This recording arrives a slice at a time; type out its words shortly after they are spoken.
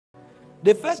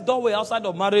The first doorway outside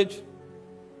of marriage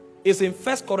is in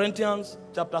 1 Corinthians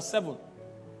chapter 7,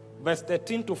 verse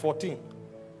 13 to 14.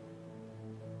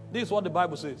 This is what the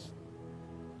Bible says.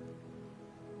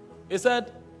 It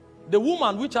said, the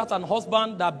woman which hath an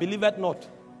husband that believeth not,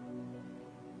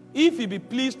 if he be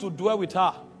pleased to dwell with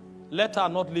her, let her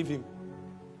not leave him.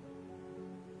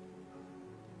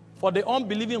 For the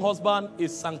unbelieving husband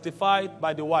is sanctified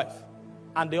by the wife,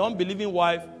 and the unbelieving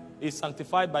wife is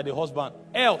sanctified by the husband.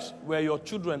 Else were your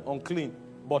children unclean,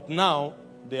 but now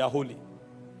they are holy.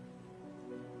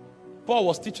 Paul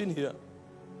was teaching here.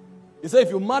 He said, if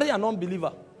you marry an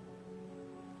unbeliever,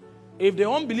 if the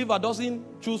unbeliever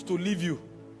doesn't choose to leave you,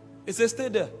 he says, stay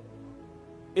there.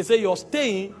 He said, your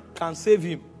staying can save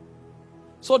him.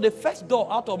 So the first door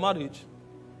out of marriage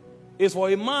is for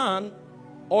a man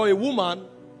or a woman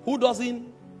who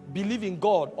doesn't believe in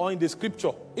God or in the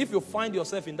scripture. If you find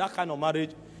yourself in that kind of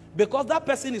marriage, because that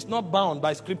person is not bound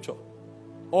by scripture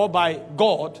or by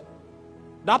God,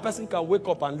 that person can wake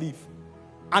up and leave.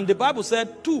 And the Bible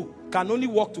said two can only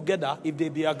work together if they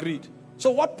be agreed.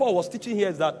 So what Paul was teaching here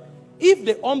is that if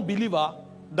the unbeliever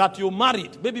that you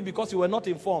married, maybe because you were not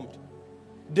informed,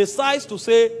 decides to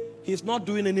say he's not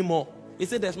doing anymore, he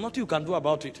said there's nothing you can do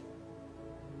about it.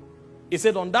 He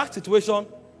said on that situation,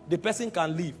 the person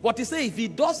can leave. But he said if he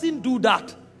doesn't do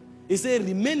that, he said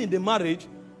remain in the marriage,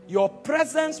 your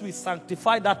presence will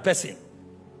sanctify that person,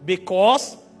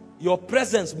 because your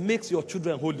presence makes your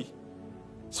children holy.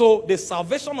 So the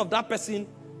salvation of that person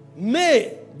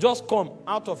may just come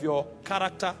out of your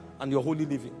character and your holy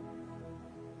living.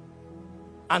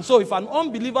 And so if an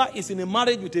unbeliever is in a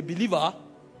marriage with a believer,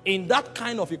 in that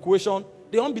kind of equation,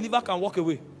 the unbeliever can walk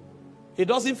away. He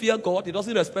doesn't fear God. He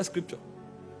doesn't respect scripture.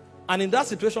 And in that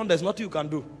situation, there's nothing you can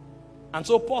do. And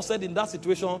so Paul said in that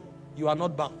situation, you are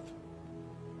not bound.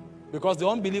 Because the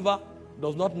unbeliever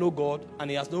does not know God and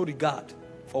he has no regard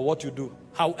for what you do.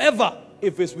 However,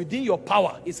 if it's within your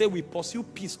power, he said we pursue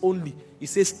peace only. He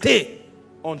says stay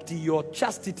until your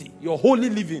chastity, your holy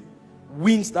living,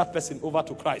 wins that person over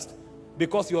to Christ.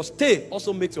 Because your stay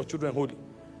also makes your children holy.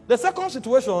 The second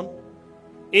situation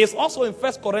is also in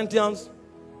 1 Corinthians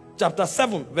chapter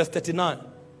 7, verse 39.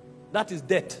 That is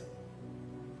death.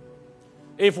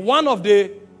 If one of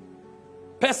the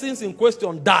persons in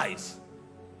question dies,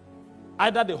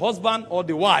 either the husband or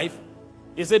the wife,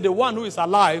 he said the one who is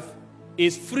alive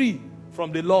is free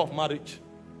from the law of marriage.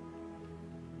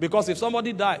 Because if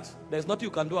somebody dies, there's nothing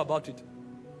you can do about it.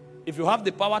 If you have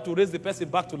the power to raise the person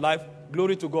back to life,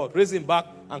 glory to God. Raise him back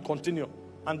and continue.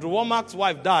 Andrew Womack's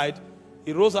wife died.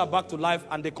 He rose her back to life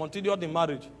and they continued the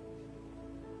marriage.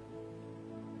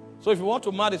 So if you want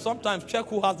to marry, sometimes check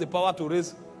who has the power to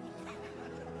raise.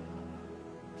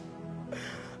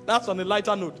 That's on a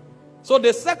lighter note. So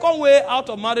the second way out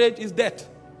of marriage is death.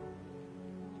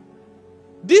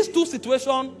 These two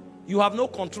situations, you have no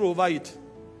control over it.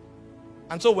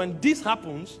 And so when this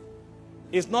happens,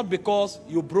 it's not because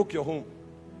you broke your home.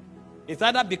 It's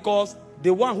either because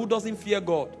the one who doesn't fear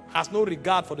God has no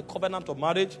regard for the covenant of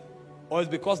marriage, or it's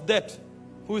because death,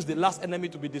 who is the last enemy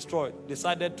to be destroyed,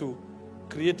 decided to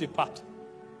create a path.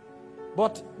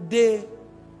 But the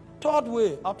third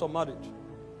way out of marriage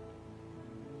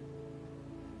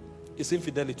is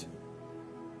infidelity.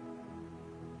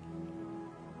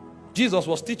 Jesus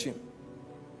was teaching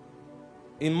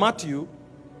in Matthew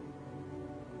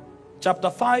chapter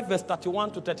 5, verse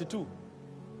 31 to 32.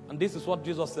 And this is what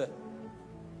Jesus said.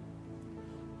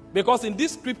 Because in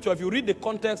this scripture, if you read the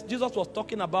context, Jesus was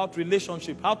talking about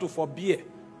relationship, how to forbear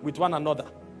with one another.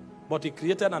 But he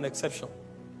created an exception.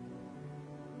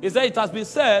 He said, it has been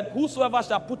said, whosoever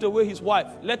shall put away his wife,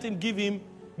 let him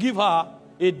give her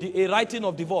a writing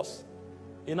of divorce.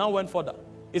 He now went further.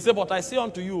 He said, but I say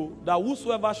unto you, that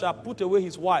whosoever shall put away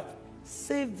his wife,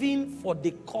 saving for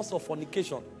the cause of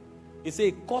fornication, he said,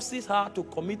 it causes her to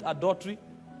commit adultery,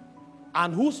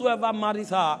 and whosoever marries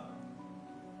her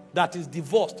that is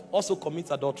divorced also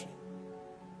commits adultery.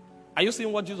 Are you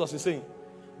seeing what Jesus is saying?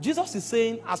 Jesus is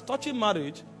saying, as touching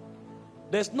marriage,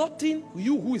 there's nothing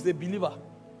you who is a believer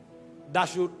that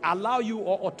should allow you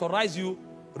or authorize you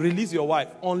release your wife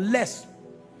unless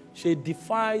she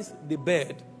defies the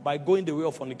bed by going the way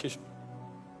of fornication.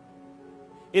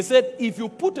 He said, if you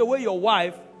put away your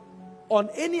wife on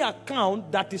any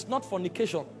account that is not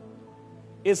fornication,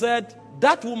 he said,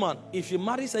 that woman, if she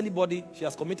marries anybody, she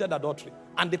has committed adultery.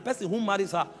 And the person who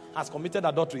marries her has committed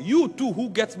adultery. You too, who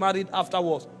gets married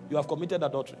afterwards, you have committed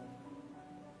adultery.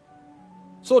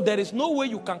 So there is no way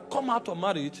you can come out of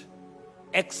marriage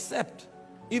except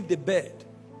if the bed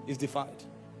is defiled.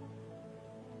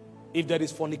 If there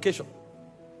is fornication.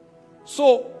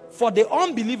 So for the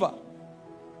unbeliever,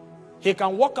 He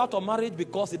can walk out of marriage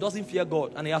because he doesn't fear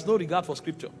God and he has no regard for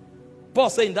scripture. Paul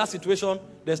said in that situation,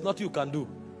 there's nothing you can do.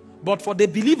 But for the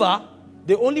believer,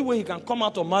 the only way he can come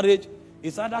out of marriage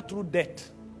is either through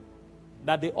death,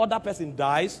 that the other person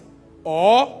dies,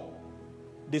 or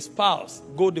the spouse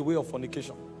go the way of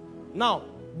fornication. Now,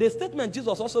 the statement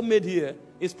Jesus also made here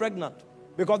is pregnant,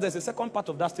 because there's a second part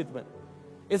of that statement.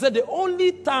 He said the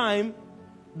only time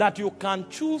that you can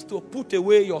choose to put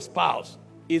away your spouse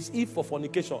is if for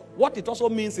fornication. What it also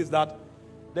means is that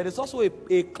there is also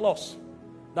a clause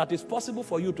that is possible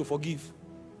for you to forgive.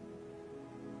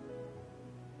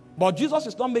 But Jesus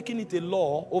is not making it a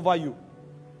law over you.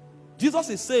 Jesus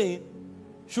is saying,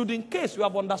 should in case you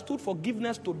have understood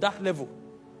forgiveness to that level,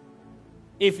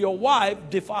 if your wife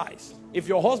defies, if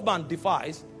your husband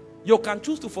defies, you can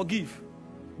choose to forgive.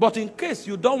 But in case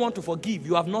you don't want to forgive,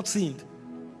 you have not sinned,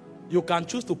 you can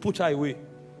choose to put her away.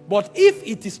 But if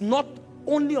it is not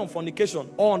only on fornication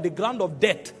or on the ground of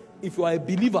death, if you are a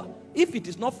believer, if it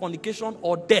is not fornication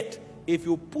or death, if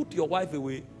you put your wife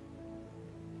away,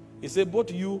 he said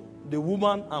both you, the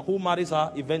woman, and who marries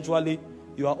her, eventually,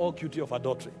 you are all guilty of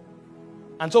adultery.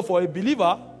 And so for a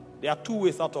believer, there are two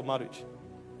ways out of marriage.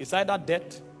 It's either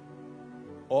death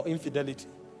or infidelity.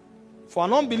 For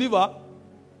an unbeliever,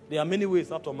 there are many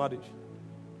ways out of marriage.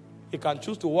 He can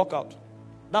choose to walk out.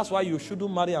 That's why you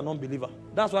shouldn't marry an unbeliever.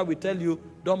 That's why we tell you,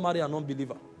 don't marry an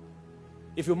unbeliever.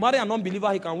 If you marry an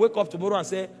unbeliever, he can wake up tomorrow and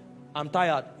say, I'm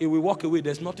tired. He will walk away.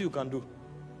 There's nothing you can do.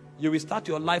 You will start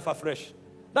your life afresh.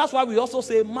 That's why we also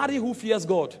say, marry who fears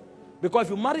God. Because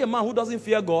if you marry a man who doesn't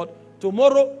fear God,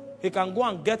 tomorrow he can go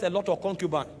and get a lot of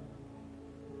concubine.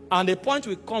 And the point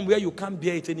will come where you can't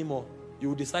bear it anymore. You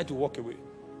will decide to walk away.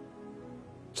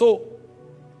 So,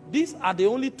 these are the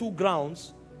only two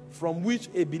grounds from which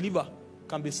a believer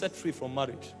can be set free from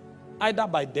marriage. Either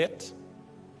by death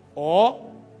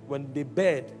or when the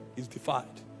bed is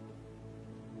defiled.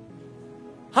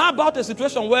 How about a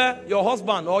situation where your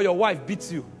husband or your wife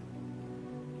beats you?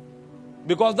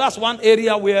 Because that's one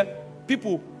area where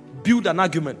people build an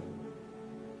argument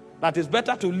that it's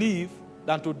better to live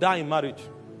than to die in marriage.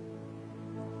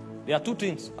 There are two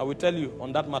things I will tell you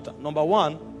on that matter. Number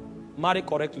one, marry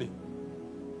correctly.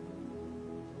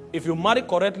 If you marry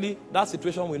correctly, that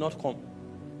situation will not come.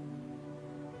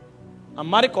 And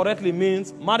marry correctly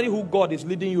means marry who God is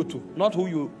leading you to, not who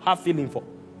you have feeling for.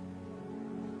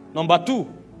 Number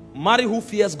two, marry who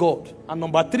fears God. And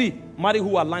number three, marry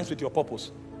who aligns with your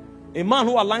purpose. A man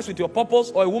who aligns with your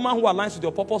purpose or a woman who aligns with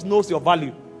your purpose knows your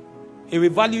value. He will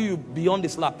value you beyond the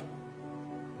slap.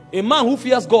 A man who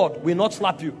fears God will not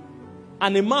slap you.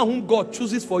 And a man whom God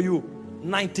chooses for you,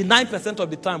 99% of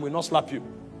the time will not slap you.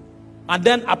 And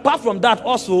then apart from that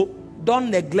also,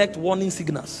 don't neglect warning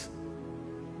signals.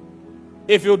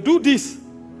 If you do this,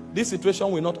 this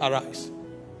situation will not arise.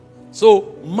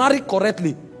 So marry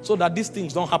correctly so that these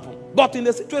things don't happen. But in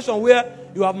a situation where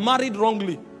you have married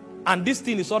wrongly and this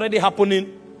thing is already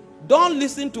happening, don't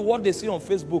listen to what they say on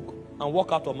Facebook and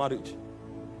walk out of marriage.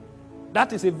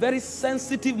 That is a very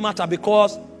sensitive matter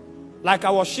because, like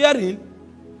I was sharing,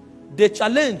 the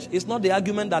challenge is not the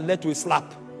argument that led to a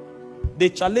slap. The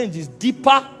challenge is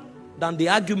deeper than the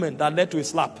argument that led to a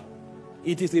slap.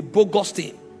 It is a bogus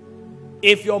thing.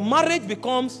 If your marriage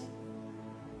becomes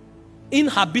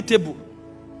inhabitable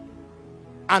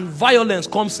and violence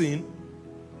comes in,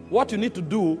 what you need to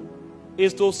do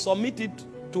is to submit it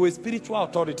to a spiritual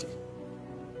authority.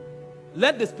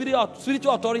 Let the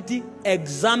spiritual authority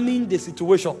examine the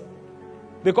situation.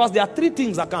 Because there are three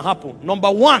things that can happen.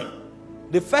 Number one,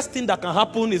 the first thing that can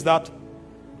happen is that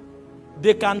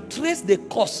they can trace the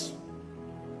cause,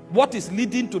 what is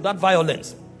leading to that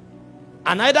violence.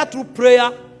 And either through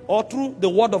prayer or through the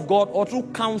word of God or through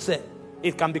counsel,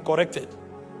 it can be corrected.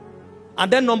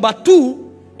 And then number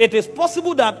two, it is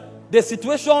possible that the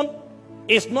situation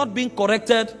is not being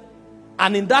corrected,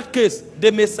 and in that case,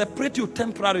 they may separate you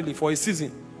temporarily for a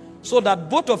season so that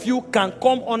both of you can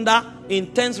come under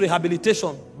intense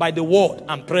rehabilitation by the word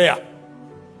and prayer.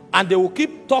 And they will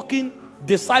keep talking,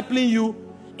 discipling you.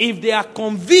 If they are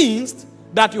convinced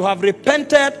that you have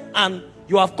repented and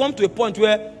you have come to a point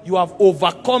where you have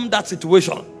overcome that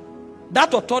situation,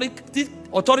 that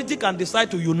authority can decide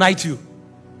to unite you.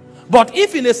 But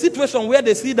if in a situation where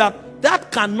they see that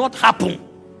that cannot happen,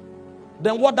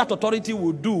 then what that authority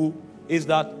will do is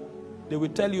that they will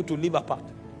tell you to live apart.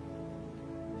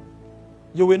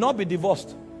 You will not be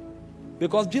divorced,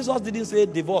 because Jesus didn't say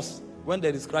divorce when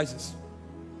there is crisis.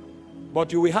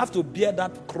 But you will have to bear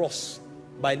that cross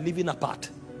by living apart.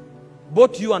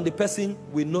 Both you and the person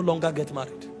will no longer get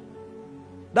married.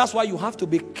 That's why you have to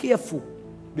be careful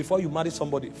before you marry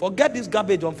somebody. Forget this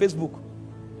garbage on Facebook.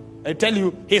 I tell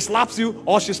you, he slaps you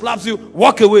or she slaps you,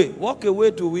 walk away. Walk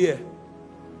away to where?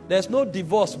 There's no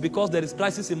divorce because there is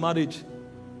crisis in marriage.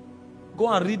 Go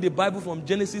and read the Bible from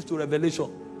Genesis to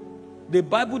Revelation. The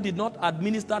Bible did not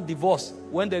administer divorce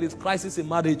when there is crisis in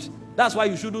marriage. That's why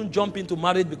you shouldn't jump into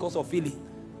marriage because of feeling.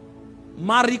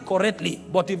 Marry correctly.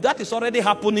 But if that is already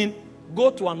happening,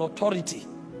 go to an authority.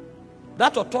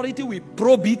 That authority will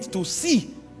probe it to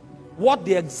see what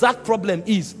the exact problem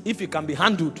is, if it can be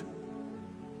handled.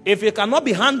 If it cannot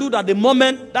be handled at the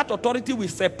moment, that authority will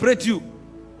separate you.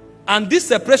 And this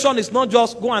separation is not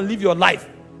just go and live your life.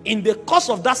 In the course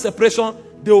of that separation,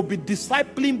 they will be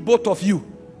discipling both of you.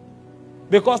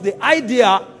 Because the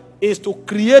idea is to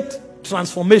create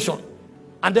transformation.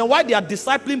 And then while they are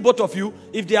discipling both of you,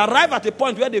 if they arrive at a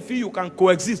point where they feel you can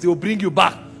coexist, they will bring you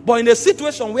back. But in a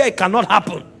situation where it cannot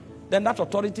happen, then that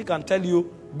authority can tell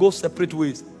you, go separate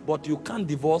ways. But you can't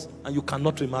divorce and you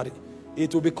cannot remarry.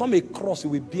 It will become a cross you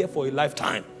will bear for a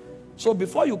lifetime. So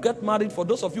before you get married, for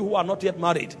those of you who are not yet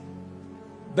married,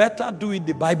 better do it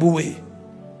the Bible way.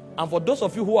 And for those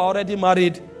of you who are already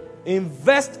married,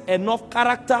 invest enough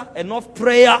character, enough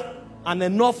prayer, and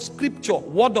enough scripture,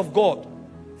 word of God,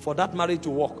 for that marriage to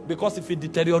work. Because if it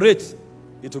deteriorates,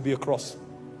 it will be a cross.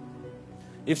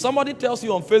 If somebody tells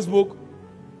you on Facebook,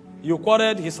 you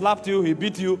quarreled, he slapped you, he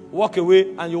beat you, walk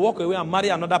away, and you walk away and marry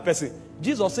another person,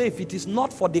 Jesus said, if it is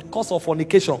not for the cause of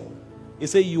fornication, he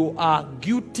said, you are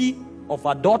guilty of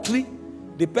adultery.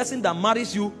 The person that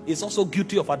marries you is also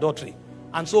guilty of adultery.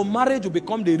 And so marriage will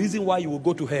become the reason why you will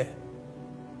go to hell.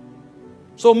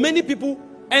 So many people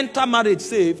enter marriage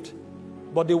saved,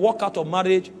 but they walk out of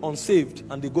marriage unsaved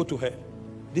and they go to hell.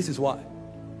 This is why.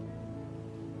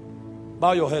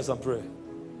 Bow your heads and pray.